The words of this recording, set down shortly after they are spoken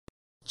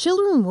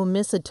Children will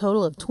miss a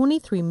total of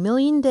 23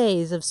 million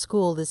days of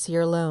school this year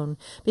alone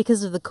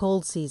because of the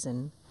cold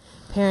season.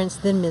 Parents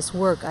then miss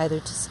work either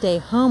to stay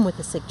home with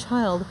a sick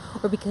child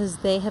or because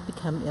they have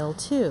become ill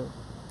too.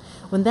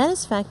 When that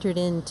is factored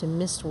into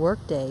missed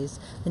work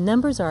days, the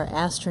numbers are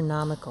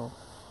astronomical.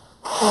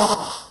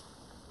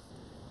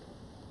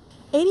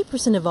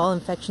 80% of all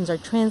infections are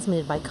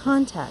transmitted by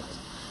contact,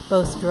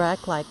 both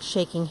direct like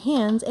shaking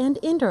hands and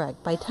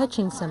indirect by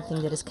touching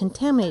something that is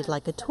contaminated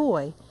like a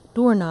toy,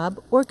 doorknob,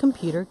 or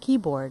computer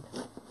keyboard.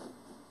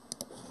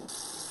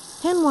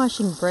 Hand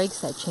washing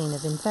breaks that chain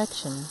of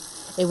infection.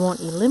 It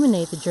won't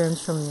eliminate the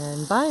germs from your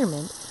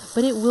environment,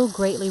 but it will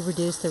greatly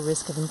reduce the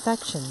risk of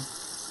infection.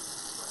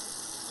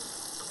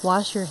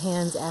 Wash your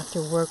hands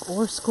after work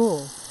or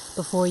school,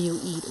 before you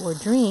eat or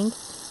drink,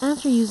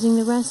 after using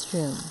the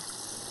restroom,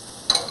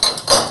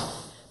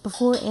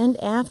 before and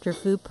after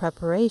food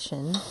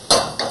preparation,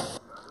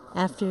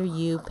 after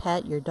you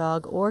pet your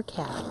dog or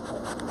cat.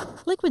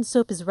 Liquid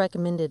soap is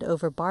recommended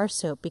over bar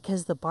soap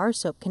because the bar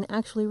soap can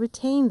actually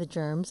retain the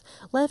germs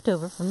left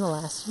over from the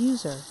last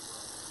user.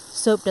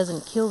 Soap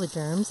doesn't kill the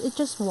germs, it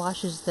just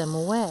washes them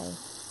away.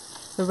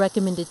 The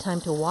recommended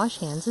time to wash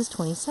hands is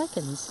 20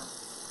 seconds.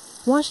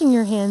 Washing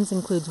your hands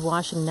includes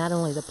washing not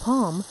only the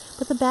palm,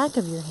 but the back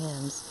of your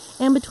hands,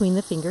 and between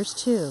the fingers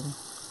too.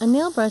 A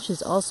nail brush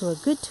is also a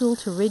good tool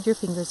to rid your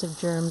fingers of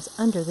germs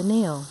under the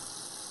nail.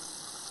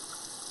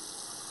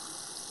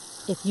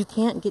 If you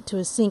can't get to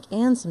a sink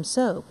and some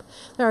soap,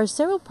 there are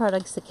several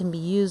products that can be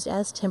used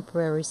as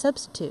temporary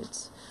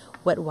substitutes.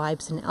 Wet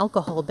wipes and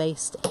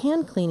alcohol-based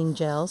hand cleaning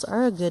gels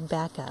are a good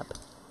backup.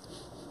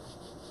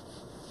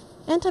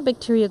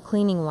 Antibacterial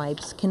cleaning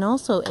wipes can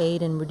also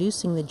aid in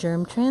reducing the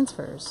germ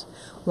transfers.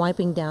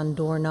 Wiping down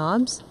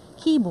doorknobs,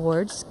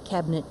 keyboards,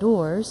 cabinet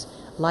doors,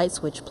 light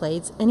switch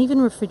plates, and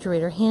even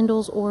refrigerator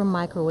handles or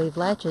microwave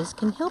latches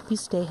can help you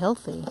stay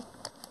healthy.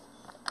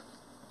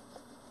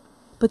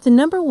 But the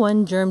number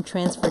one germ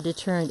transfer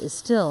deterrent is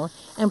still,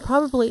 and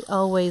probably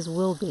always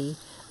will be,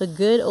 the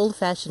good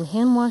old-fashioned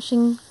hand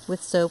washing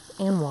with soap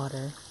and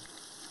water.